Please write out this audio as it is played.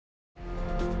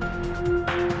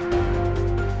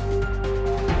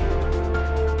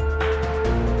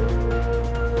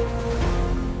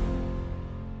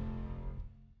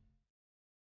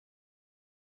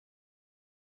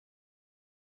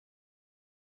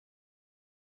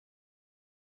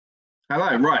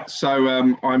Hello, right. So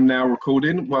I'm now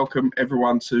recording. Welcome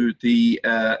everyone to the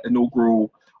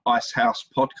inaugural Icehouse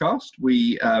podcast.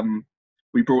 We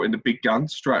brought in the big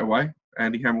guns straight away.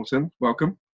 Andy Hamilton,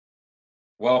 welcome.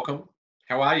 Welcome.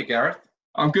 How are you, Gareth?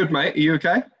 I'm good, mate. Are you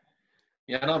okay?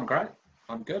 Yeah, no, I'm great.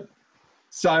 I'm good.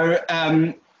 So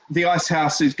the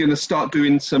Icehouse is going to start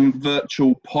doing some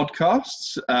virtual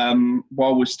podcasts.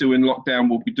 While we're still in lockdown,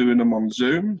 we'll be doing them on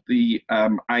Zoom. The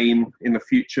aim in the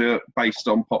future, based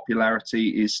on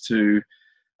popularity, is to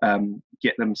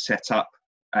get them set up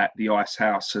at the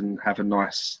Icehouse and have a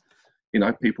nice,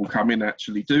 people come in and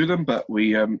actually do them. But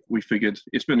we figured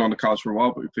it's been on the cards for a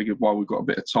while, but we figured while we've got a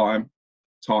bit of time,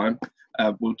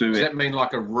 we'll do it. Does that mean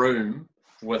like a room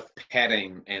with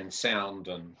padding and sound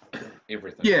and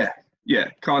everything? Yeah,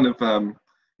 kind of.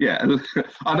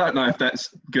 I don't know if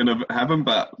that's going to happen,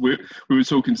 but we were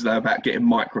talking today about getting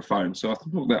microphones. So I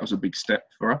thought that was a big step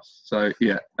for us. So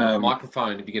yeah.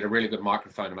 Microphone, if you get a really good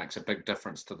microphone, it makes a big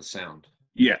difference to the sound.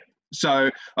 Yeah.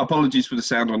 So apologies for the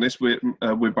sound on this. We're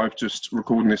both just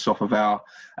recording this off of our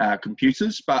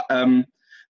computers. But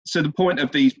so the point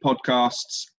of these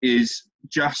podcasts is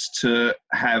just to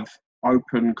have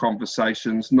open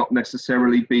conversations, not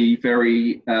necessarily be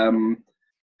very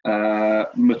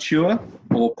mature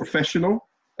or professional,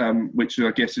 which I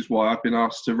guess is why I've been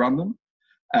asked to run them.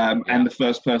 And the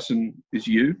first person is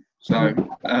you. So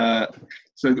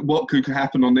what could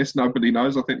happen on this, nobody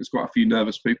knows. I think there's quite a few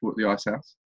nervous people at the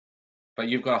Icehouse. But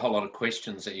you've got a whole lot of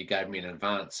questions that you gave me in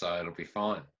advance, so it'll be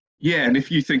fine. Yeah, and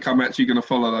if you think I'm actually going to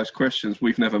follow those questions,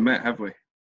 we've never met, have we?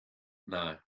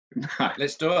 No.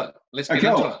 Let's do it. Let's get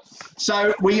into it.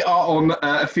 So we are on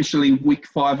officially week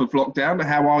 5 of lockdown.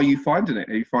 How are you finding it?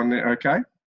 Are you finding it okay?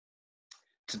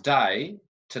 Today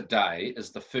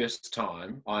is the first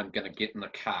time I'm going to get in the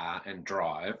car and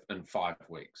drive in 5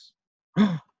 weeks.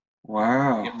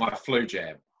 Wow. Get my flu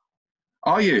jab.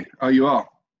 Are you? Oh, you are?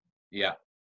 Yeah.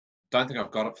 Don't think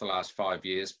I've got it for the last 5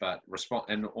 years, but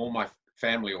and all my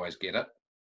family always get it.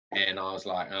 And I was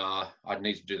like, I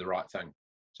need to do the right thing.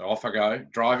 So off I go,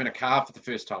 driving a car for the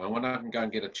first time. I wonder if I can go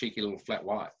and get a cheeky little flat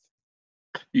white.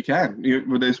 You can.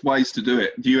 Well, there's ways to do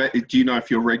it. Do you know if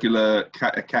your regular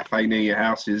cafe near your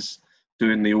house is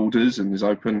doing the orders and is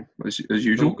open as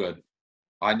usual? All good.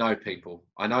 I know people.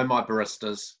 I know my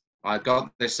baristas. I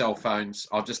got their cell phones.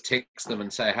 I'll just text them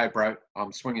and say, hey, bro,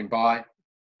 I'm swinging by.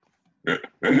 Do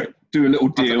a little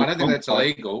deal. I don't think that's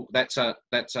illegal. That's a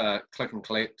click and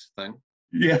collect thing.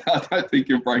 Yeah, I don't think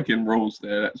you're breaking rules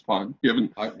there. That's fine. You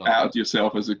haven't outed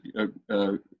yourself as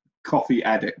a coffee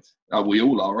addict. Oh, we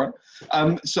all are,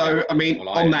 right? So, I mean,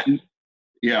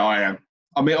 yeah, I am.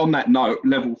 I mean, on that note,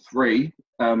 level 3,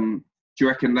 do you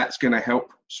reckon that's going to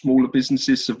help smaller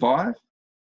businesses survive?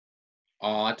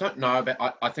 I don't know, but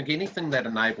I think anything that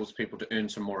enables people to earn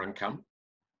some more income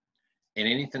and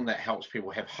anything that helps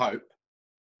people have hope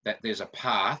that there's a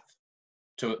path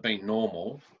to it being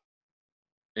normal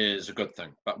is a good thing.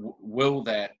 But will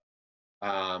that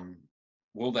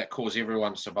cause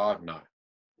everyone to survive? No.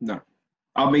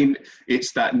 I mean,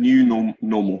 it's that new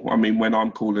normal. I mean, when I'm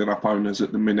calling up owners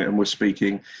at the minute and we're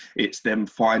speaking, it's them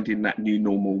finding that new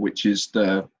normal, which is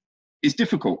it's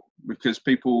difficult because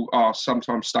people are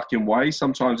sometimes stuck in ways.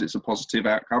 Sometimes it's a positive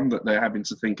outcome that they're having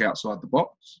to think outside the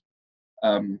box.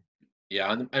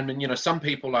 Yeah, and some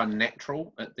people are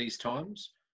natural at these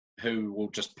times who will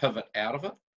just pivot out of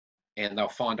it and they'll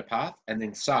find a path, and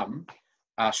then some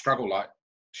struggle like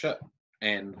shit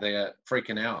and they're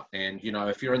freaking out. And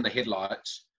if you're in the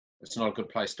headlights, it's not a good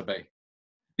place to be.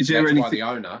 Why the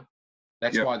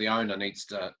owner needs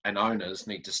to, and owners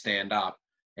need to stand up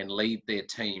and lead their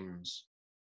teams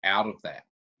out of that,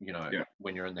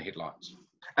 when you're in the headlights.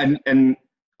 And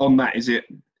on that, is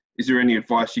there any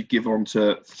advice you'd give on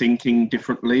to thinking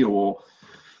differently, or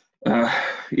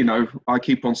I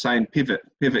keep on saying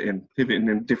pivoting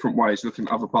in different ways, looking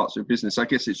at other parts of the business. I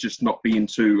guess it's just not being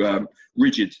too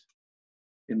rigid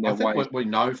in their way. I think what we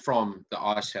know from the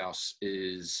Icehouse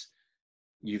is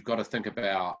you've got to think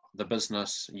about the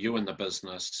business, you and the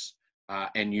business,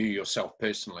 and you yourself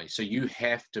personally. So you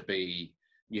have to be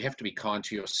kind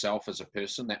to yourself as a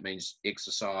person. That means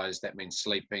exercise, that means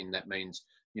sleeping, that means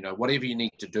whatever you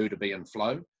need to do to be in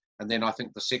flow. And then I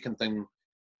think the second thing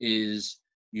is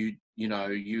you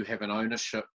have an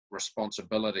ownership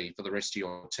responsibility for the rest of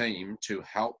your team to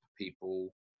help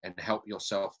people and help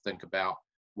yourself think about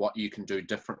what you can do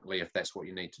differently if that's what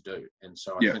you need to do. And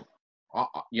so I think,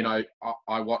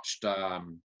 I watched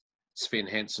Sven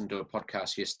Hansen do a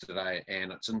podcast yesterday,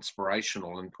 and it's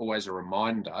inspirational and always a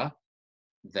reminder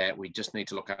that we just need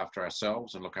to look after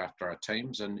ourselves and look after our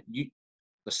teams, and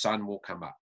the sun will come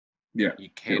up. Yeah, you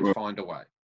can find a way.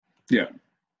 Yeah.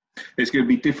 It's going to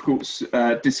be difficult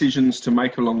decisions to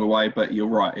make along the way, but you're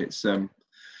right. It's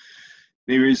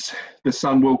the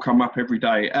sun will come up every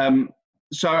day.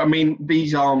 So I mean,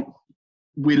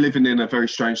 we're living in a very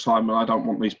strange time, and I don't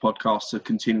want these podcasts to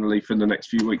continually for the next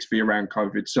few weeks be around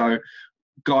COVID. So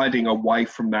guiding away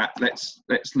from that, let's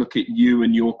look at you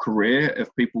and your career.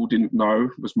 If people didn't know,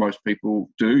 as most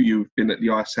people do, you've been at the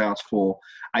Icehouse for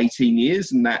 18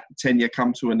 years, and that tenure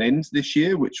come to an end this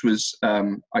year, which was,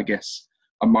 I guess,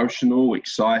 emotional,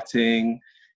 exciting.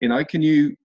 You know, can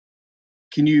you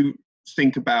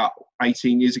think about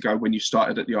 18 years ago when you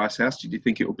started at the Icehouse? Did you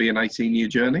think it would be an 18-year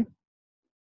journey?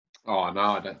 Oh no,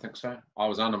 I don't think so. I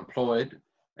was unemployed,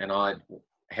 and I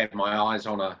had my eyes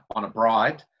on a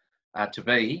bride to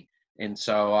be, and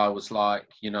so I was like,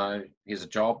 you know, here's a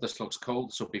job. This looks cool.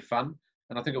 This will be fun.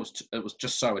 And I think it was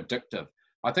just so addictive.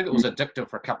 I think it was addictive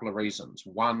for a couple of reasons.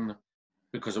 One,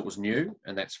 because it was new,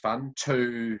 and that's fun.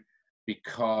 Two,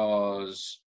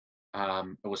 because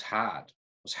it was hard.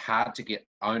 It was hard to get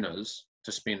owners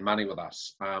to spend money with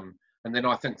us. And then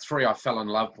I think three, I fell in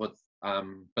love with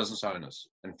business owners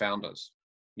and founders,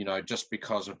 you know, just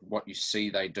because of what you see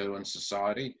they do in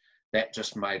society. That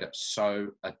just made it so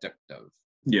addictive.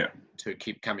 Yeah. To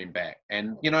keep coming back.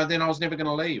 And, you know, then I was never going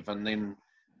to leave. And then,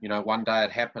 you know, one day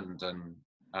it happened, and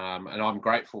I'm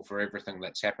grateful for everything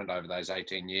that's happened over those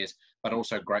 18 years, but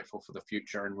also grateful for the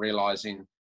future and realizing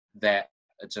that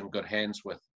it's in good hands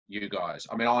with you guys.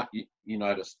 I mean, you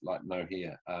noticed, like, no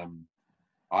hair.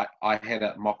 I had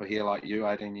a mop of hair like you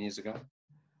 18 years ago.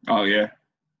 Oh, yeah.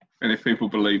 And if people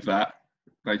believe that,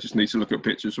 they just need to look at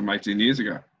pictures from 18 years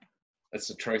ago. It's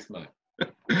the truth, mate.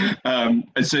 And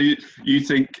so you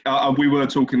think, we were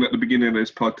talking at the beginning of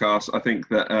this podcast, I think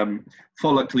that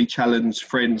follically challenged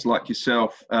friends like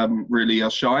yourself really are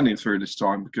shining through this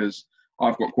time, because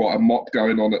I've got quite a mop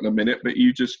going on at the minute, but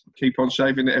you just keep on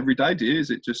shaving it every day, do you? Is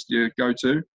it just your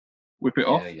go-to? Whip it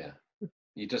off? Yeah.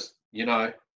 You just, you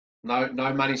know, no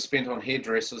money spent on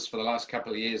hairdressers for the last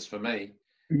couple of years for me.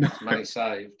 No. Money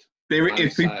saved.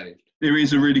 There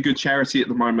is a really good charity at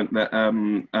the moment that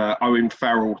Owen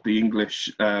Farrell, the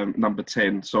English number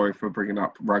 10, sorry for bringing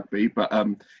up rugby, but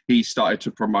he started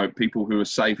to promote people who are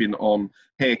saving on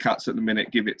haircuts at the minute,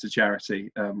 give it to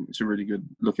charity. It's a really good,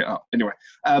 look it up. Anyway,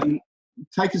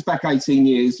 take us back 18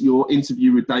 years, your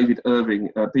interview with David Irving.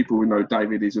 People who know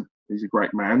David is a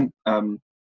great man.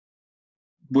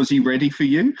 Was he ready for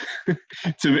you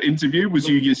to interview? Was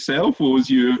you yourself, or was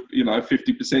you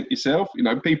 50% yourself? You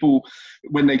know, people,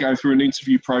 when they go through an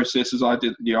interview process, as I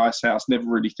did at the Icehouse, never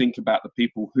really think about the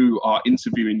people who are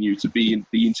interviewing you to be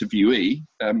the interviewee.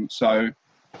 So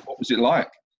what was it like?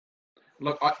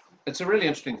 Look, it's a really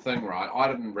interesting thing, right?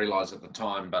 I didn't realize at the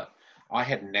time, but I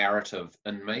had narrative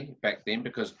in me back then,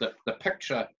 because the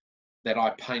picture that I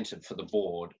painted for the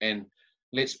board, and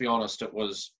let's be honest, it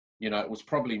was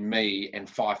probably me and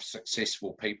 5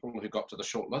 successful people who got to the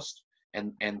shortlist.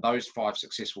 And those 5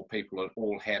 successful people had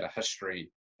all had a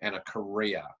history and a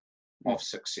career of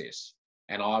success.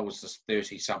 And I was this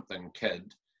 30-something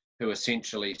kid who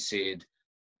essentially said,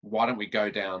 why don't we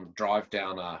drive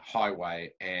down a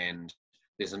highway, and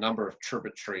there's a number of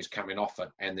tributaries coming off it,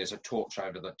 and there's a torch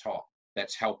over the top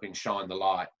that's helping shine the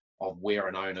light of where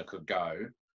an owner could go.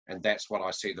 And that's what I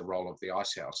see the role of the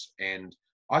Icehouse. And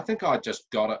I think I just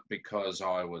got it because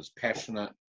I was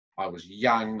passionate, I was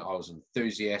young, I was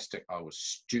enthusiastic, I was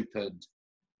stupid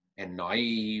and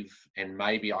naive, and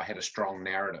maybe I had a strong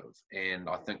narrative. And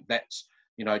I think that's,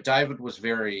 David was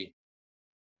very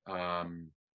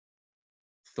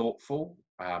thoughtful.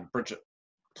 Bridget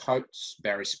Coates,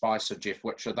 Barry Spicer, Jeff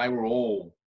Witcher, they were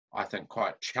all, I think,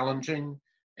 quite challenging,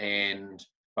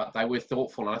 but they were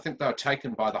thoughtful. And I think they were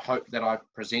taken by the hope that I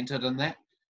presented in that.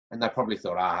 And they probably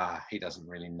thought, he doesn't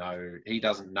really know. He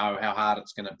doesn't know how hard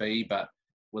it's going to be, but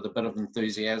with a bit of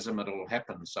enthusiasm, it'll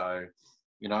happen. So,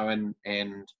 and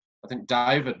I think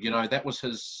David, that was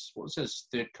his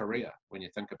 3rd career when you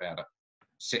think about it,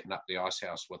 setting up the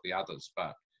Icehouse with the others.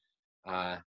 But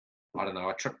I don't know,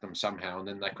 I tricked them somehow, and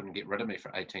then they couldn't get rid of me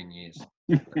for 18 years.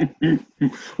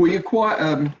 Well, you're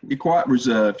quite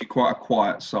reserved. You're quite a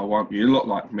quiet soul, aren't you? A lot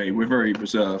like me. We're very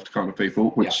reserved kind of people,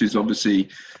 which is obviously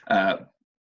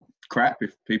crap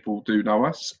if people do know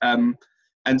us. And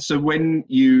so when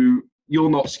you're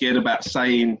not scared about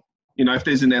saying, if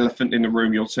there's an elephant in the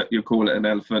room, you'll call it an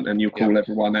elephant, and you'll call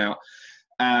everyone out.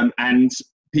 And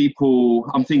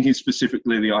people, I'm thinking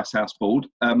specifically the Icehouse board.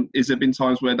 Has there been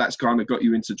times where that's kind of got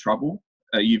you into trouble?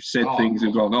 You've said things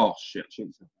and gone, oh shit.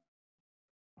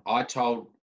 I told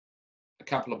a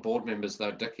couple of board members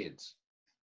they're dickheads,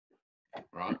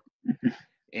 right?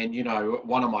 And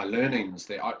one of my learnings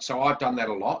there, so I've done that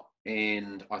a lot.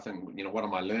 And I think, one of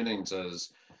my learnings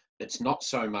is it's not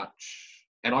so much,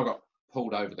 and I got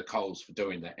pulled over the coals for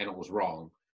doing that, and it was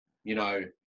wrong.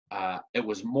 It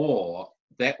was more,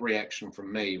 that reaction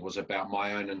from me was about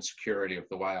my own insecurity of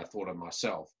the way I thought of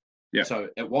myself. Yeah. So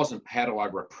it wasn't, how do I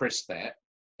repress that?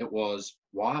 It was,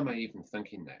 why am I even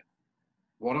thinking that?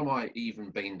 What am I even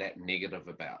being that negative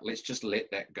about? Let's just let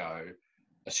that go.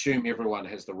 Assume everyone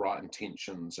has the right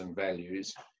intentions and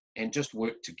values, and just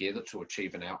work together to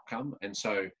achieve an outcome. And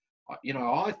so,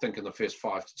 I think in the first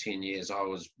 5 to 10 years, I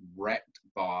was racked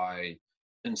by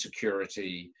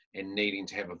insecurity and needing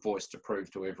to have a voice to prove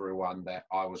to everyone that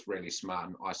I was really smart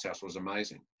and Icehouse was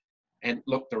amazing. And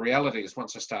look, the reality is,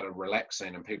 once I started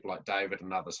relaxing and people like David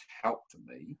and others helped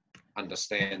me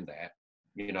understand that,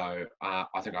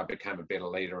 I think I became a better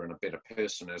leader and a better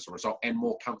person as a result, and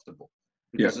more comfortable.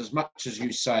 Because as much as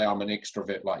you say I'm an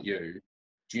extrovert like you,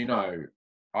 do you know,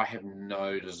 I have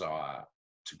no desire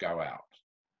to go out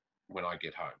when I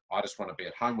get home. I just want to be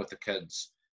at home with the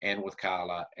kids and with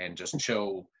Carla and just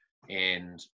chill.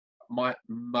 And my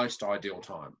most ideal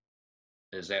time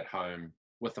is at home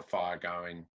with the fire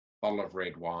going, bottle of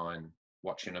red wine,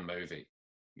 watching a movie,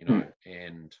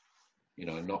 and,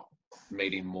 not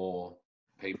meeting more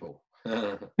people.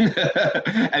 And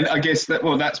I guess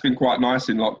that's been quite nice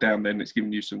in lockdown then. It's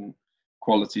given you some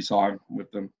quality time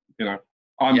with them.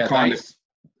 What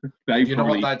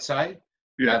they'd say?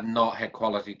 Yeah. They've not had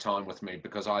quality time with me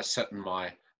because I sit in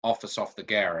my office off the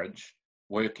garage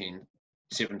working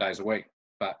 7 days a week.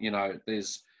 But,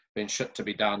 there's been shit to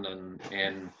be done,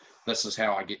 and this is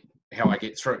how I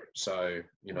get through. So,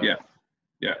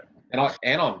 Yeah.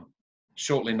 And I'm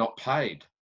shortly not paid.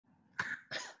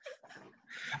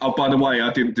 Oh, by the way,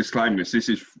 I didn't disclaim this. This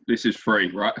is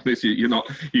free, right?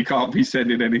 You can't be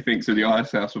sending anything to the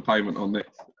Icehouse for payment on this.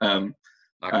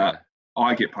 Okay.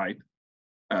 I get paid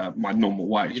my normal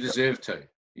wage. You deserve to.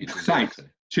 Thanks.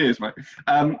 Cheers, mate.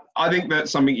 I think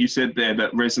that's something you said there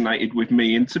that resonated with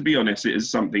me. And to be honest, it is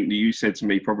something that you said to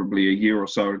me probably a year or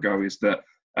so ago, is that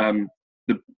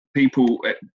the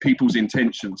people's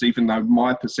intentions, even though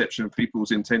my perception of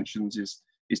people's intentions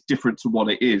is different to what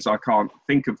it is, I can't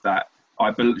think of that.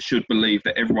 I should believe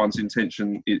that everyone's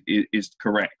intention is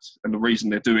correct. And the reason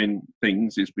they're doing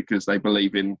things is because they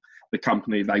believe in the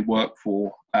company they work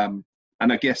for. And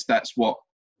I guess that's what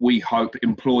we hope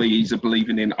employees are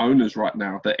believing in owners right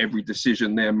now, that every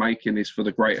decision they're making is for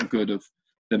the greater good of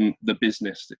the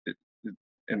business.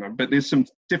 But there's some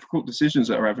difficult decisions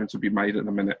that are having to be made at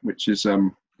the minute, which is...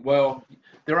 Well,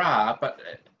 there are, but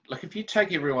look, if you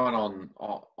take everyone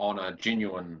on a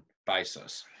genuine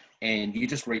basis and you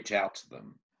just reach out to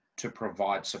them to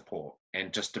provide support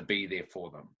and just to be there for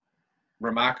them,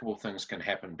 remarkable things can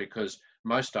happen, because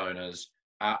most owners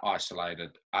are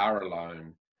isolated, are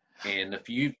alone. And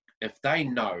if they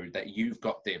know that you've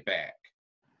got their back,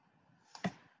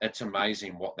 it's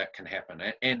amazing what that can happen.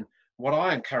 And what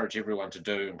I encourage everyone to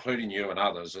do, including you and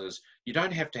others, is you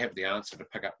don't have to have the answer to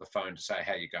pick up the phone to say,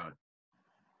 how you going?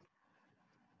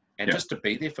 And just to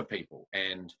be there for people.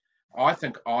 And I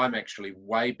think I'm actually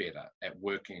way better at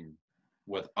working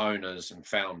with owners and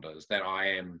founders than I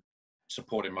am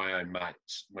supporting my own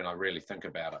mates when I really think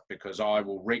about it, because I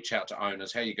will reach out to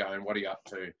owners, how you going? What are you up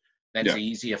to? That's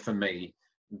easier for me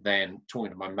than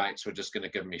talking to my mates who are just going to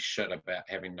give me shit about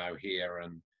having no hair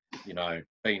and,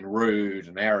 being rude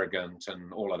and arrogant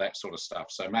and all of that sort of stuff.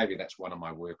 So maybe that's one of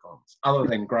my work-ons, other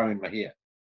than growing my hair.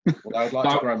 Well, I'd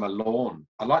like to grow my lawn.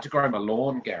 I'd like to grow my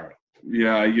lawn, Gareth.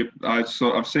 Yeah,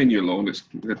 I've seen your lawn. It's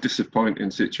a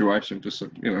disappointing situation. Just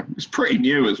it's pretty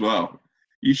new as well.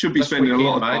 You should be spending a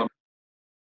lot of time.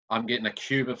 I'm getting a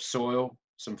cube of soil,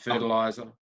 some fertilizer,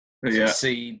 some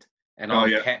seed, and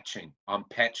I'm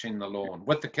patching the lawn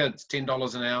with the kids.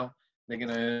 $10 an hour. They're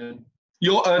going to earn.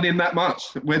 You're earning that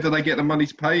much. Where do they get the money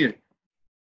to pay you?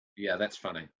 Yeah, that's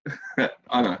funny.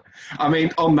 I know. I mean,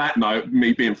 on that note,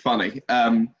 me being funny,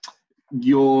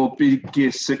 your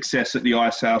biggest success at the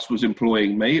Icehouse was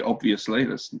employing me, obviously.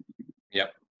 That's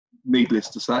needless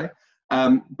to say.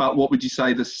 But what would you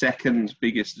say the second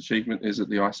biggest achievement is at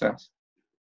the Icehouse?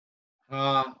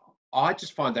 I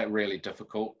just find that really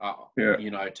difficult,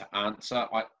 to answer.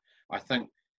 I think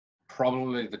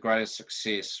probably the greatest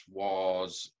success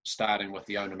was starting with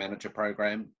the owner-manager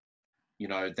program.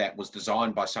 That was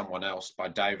designed by someone else, by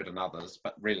David and others,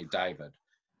 but really David,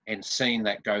 and seeing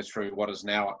that go through what is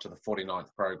now up to the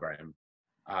 49th program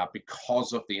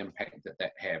because of the impact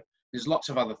that had. There's lots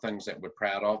of other things that we're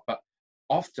proud of, but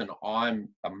often I'm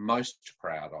the most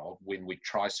proud of when we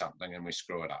try something and we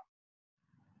screw it up.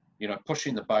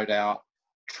 Pushing the boat out,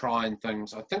 trying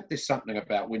things. I think there's something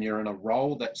about when you're in a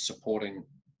role that's supporting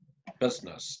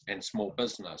business and small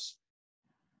business,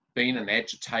 being an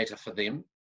agitator for them,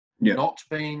 Yeah. not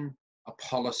being a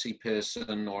policy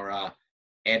person or a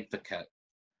advocate,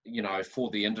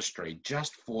 for the industry,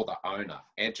 just for the owner,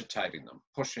 agitating them,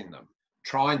 pushing them,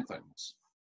 trying things.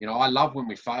 I love when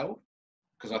we failed,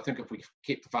 because I think if we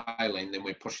kept failing, then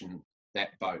we're pushing that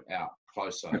boat out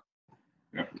closer.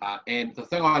 Yeah. And the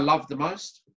thing I love the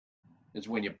most is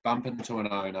when you bump into an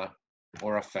owner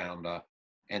or a founder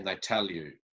and they tell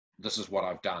you, this is what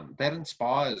I've done. That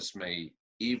inspires me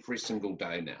every single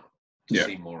day now to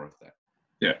see more of that.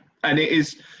 Yeah, and it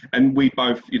is, and we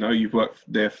both, you've worked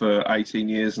there for 18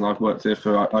 years and I've worked there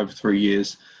for over 3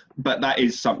 years, but that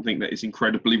is something that is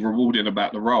incredibly rewarding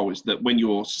about the role, is that when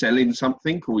you're selling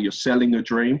something or you're selling a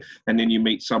dream, and then you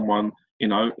meet someone,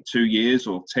 2 years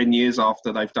or 10 years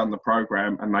after they've done the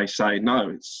program and they say, no,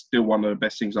 it's still one of the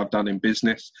best things I've done in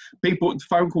business. The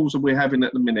phone calls that we're having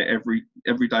at the minute every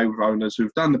day with owners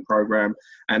who've done the program,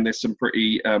 and there's some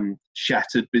pretty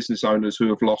shattered business owners who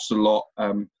have lost a lot.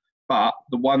 But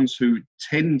the ones who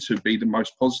tend to be the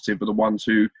most positive are the ones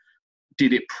who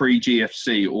did it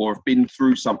pre-GFC or have been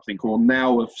through something, or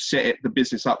now have set the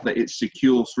business up that it's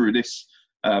secure through this,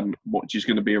 which is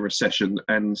going to be a recession,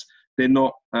 and they're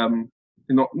not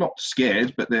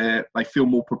scared, but they feel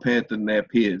more prepared than their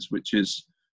peers, which is,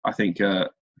 I think, a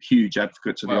huge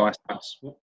advocate to the Icehouse.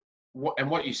 And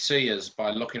what you see is,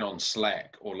 by looking on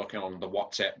Slack or looking on the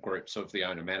WhatsApp groups of the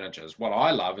owner managers, what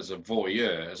I love as a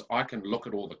voyeur is I can look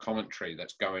at all the commentary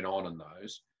that's going on in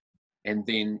those, and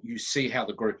then you see how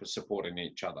the group is supporting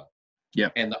each other.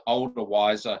 Yeah. And the older,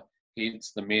 wiser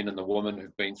heads, the men and the women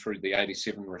who've been through the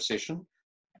 87 recession,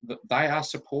 they are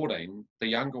supporting the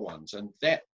younger ones. And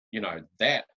that,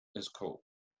 that is cool.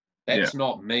 That's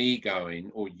not me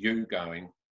going or you going,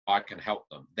 I can help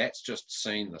them. That's just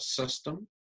seeing the system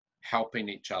helping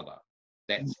each other.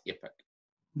 That's epic.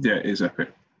 Yeah, it is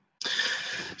epic.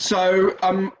 So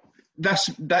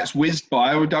that's whizzed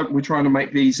by. We're trying to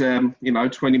make these 20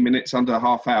 minutes under a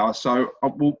half hour. So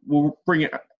we'll bring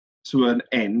it to an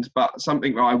end. But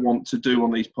something that I want to do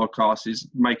on these podcasts is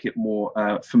make it more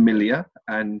familiar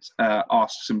and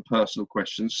ask some personal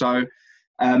questions. So.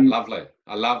 Lovely.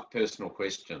 I love personal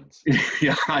questions.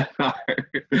 Yeah, I know.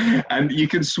 And you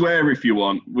can swear if you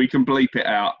want. We can bleep it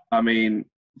out. I mean,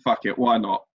 fuck it, why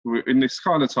not? We're in this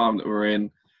kind of time that we're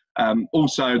in.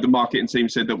 Also, the marketing team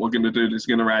said that we're going to do is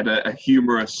going to add a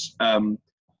humorous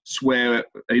swear,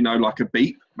 like a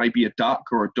beep, maybe a duck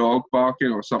or a dog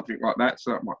barking or something like that.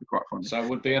 So that might be quite funny. So it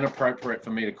would be inappropriate for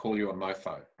me to call you a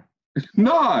mofo.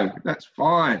 No, that's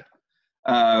fine.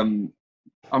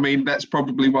 I mean, that's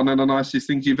probably one of the nicest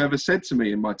things you've ever said to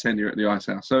me in my tenure at the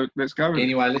Icehouse. So let's go.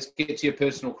 Anyway, let's get to your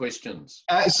personal questions.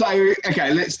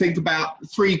 Okay, let's think about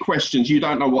 3 questions. You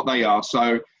don't know what they are.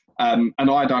 So, and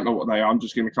I don't know what they are. I'm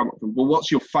just going to come up with them. Well, what's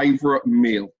your favourite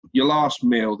meal? Your last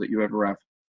meal that you ever have?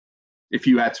 If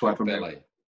you had to have a meal.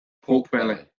 Pork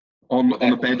belly. On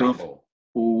a bed of.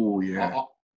 Oh, yeah.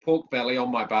 Pork belly on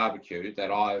my barbecue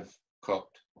that I've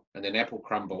cooked, and then apple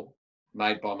crumble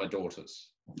made by my daughters.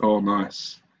 Oh,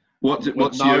 nice. With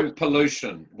no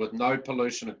pollution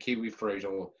of kiwi fruit,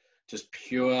 or just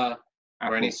pure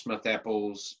Granny Smith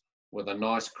apples with a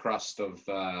nice crust of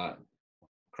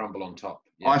crumble on top.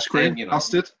 Yeah. Ice cream,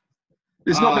 custard.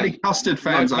 There's not many custard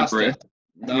fans over here.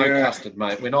 No custard,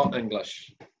 mate. We're not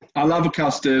English. I love a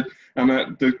custard, and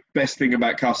the best thing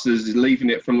about custards is leaving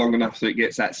it for long enough so it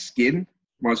gets that skin.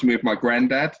 Reminds me of my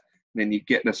granddad. Then you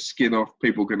get the skin off.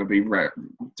 People are going to be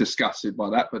disgusted by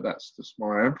that, but that's just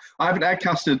my own. I haven't had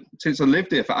custard since I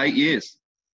lived here for 8 years.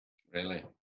 Really?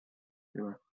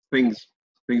 Things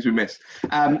we miss.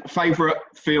 Favourite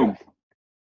film?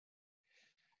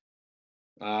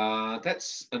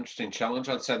 That's an interesting challenge.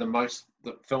 I'd say the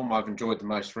film I've enjoyed the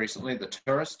most recently, The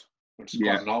Tourist, which is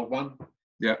quite an old one.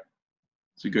 Yeah,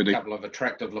 it's a goodie. A couple of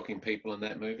attractive-looking people in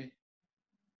that movie.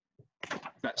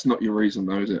 That's not your reason,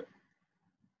 though, is it?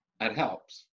 It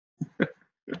helps.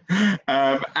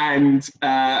 And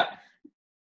I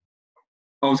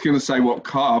was going to say what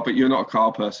car, but you're not a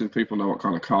car person. People know what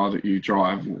kind of car that you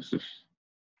drive. And it's just,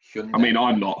 I mean,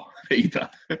 I'm not either.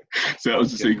 So that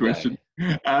was a silly question.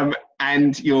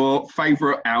 And your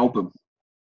favourite album?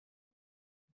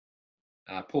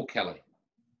 Paul Kelly.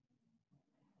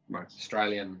 Nice.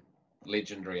 Australian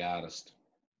legendary artist.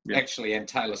 Yeah. Actually, and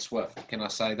Taylor Swift. Can I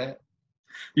say that?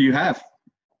 You have.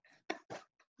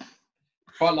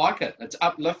 I like it. It's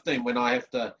uplifting when I have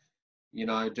to,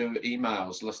 do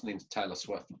emails listening to Taylor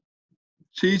Swift.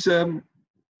 She's an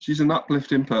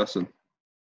uplifting person.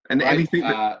 And great, anything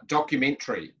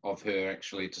documentary of her,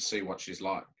 actually, to see what she's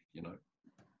like,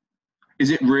 Is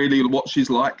it really what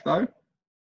she's like, though?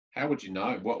 How would you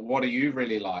know? What are you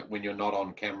really like when you're not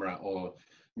on camera or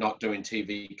not doing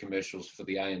TV commercials for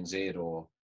the ANZ or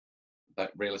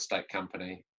that real estate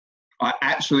company? I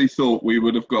actually thought we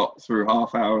would have got through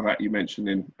half hour without you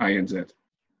mentioning ANZ,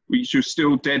 which you're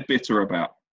still dead bitter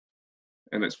about,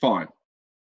 and it's fine.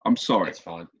 I'm sorry. It's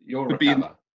fine. You'll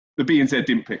recover. The BNZ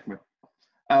didn't pick me.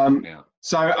 Yeah.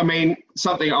 So, I mean,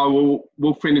 something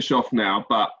we'll finish off now,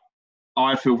 but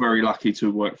I feel very lucky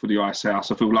to work for the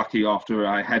Icehouse. I feel lucky after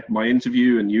I had my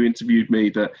interview and you interviewed me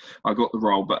that I got the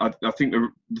role. But I think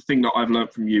the thing that I've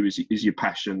learned from you is your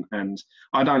passion. And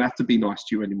I don't have to be nice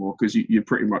to you anymore because you're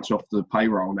pretty much off the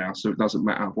payroll now. So it doesn't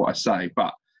matter what I say.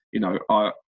 But, you know,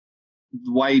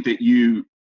 the way that you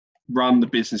run the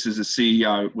business as a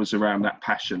CEO was around that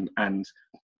passion. And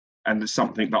it's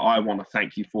something that I want to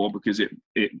thank you for because it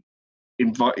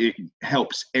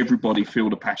helps everybody feel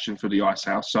the passion for the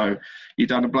Icehouse. So you've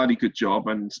done a bloody good job,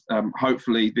 and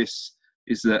hopefully this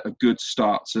is a good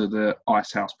start to the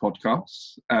Icehouse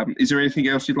podcast. Is there anything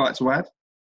else you'd like to add?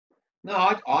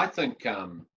 No, I think,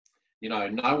 you know,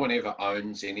 no one ever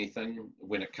owns anything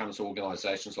when it comes to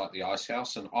organisations like the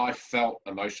Icehouse, and I felt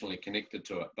emotionally connected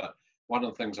to it. But one of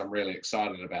the things I'm really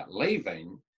excited about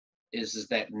leaving is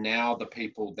that now the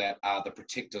people that are the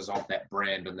protectors of that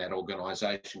brand and that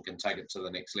organisation can take it to the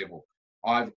next level.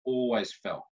 I've always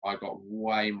felt I got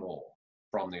way more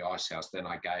from the Icehouse than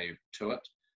I gave to it.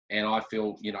 And I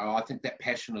feel, you know, I think that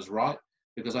passion is right,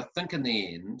 because I think in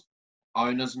the end,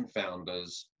 owners and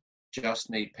founders just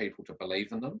need people to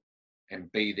believe in them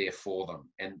and be there for them.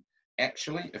 And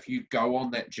actually, if you go on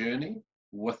that journey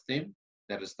with them,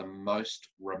 that is the most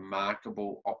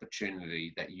remarkable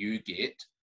opportunity that you get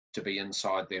to be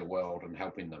inside their world and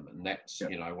helping them. And that's,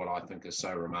 you know, what I think is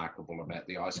so remarkable about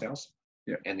the Icehouse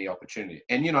and the opportunity.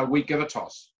 And, you know, we give a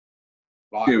toss.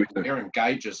 Like, we're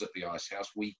engagers at the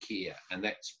Icehouse, we care. And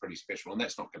that's pretty special. And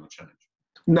that's not going to change.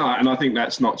 No, and I think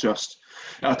that's not just,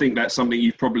 I think that's something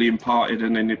you've probably imparted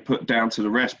and then you put down to the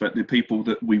rest, but the people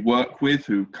that we work with,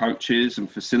 who coaches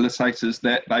and facilitators,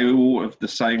 that they all have the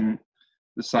same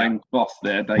cloth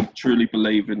there. They truly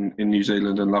believe in New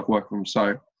Zealand and love working with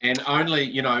them. So, and only,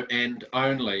 you know, and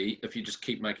only if you just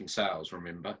keep making sales,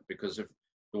 remember, because if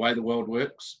the way the world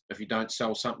works, if you don't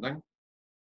sell something,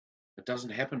 it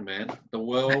doesn't happen, man. The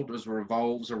world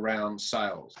revolves around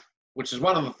sales, which is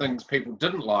one of the things people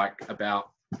didn't like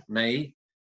about me,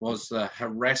 was the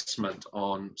harassment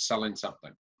on selling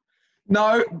something.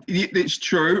 No, it's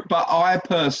true, but I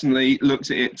personally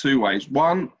looked at it two ways.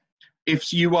 One,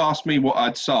 if you asked me what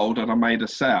I'd sold and I made a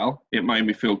sale, it made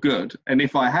me feel good. And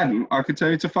if I hadn't, I could tell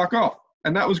you to fuck off.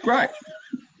 And that was great.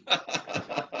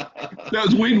 That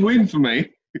was win-win for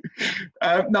me.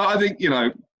 No, I think, you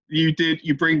know, you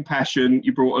bring passion,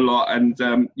 you brought a lot, and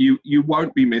you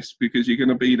won't be missed because you're going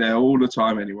to be there all the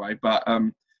time anyway. But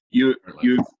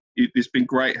it's been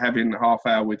great having a half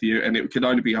hour with you, and it could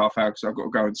only be half hour because I've got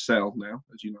to go and sell now,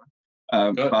 as you know.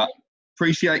 But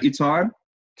appreciate your time.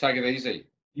 Take it easy.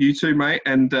 You too, mate,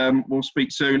 and we'll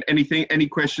speak soon. Any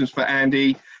questions for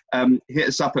Andy, hit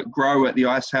us up at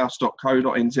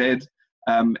grow@theicehouse.co.nz.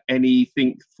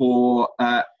 Anything for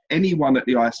anyone at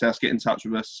the Icehouse, get in touch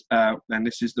with us. And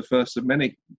this is the first of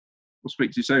many. We'll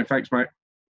speak to you soon. Thanks, mate.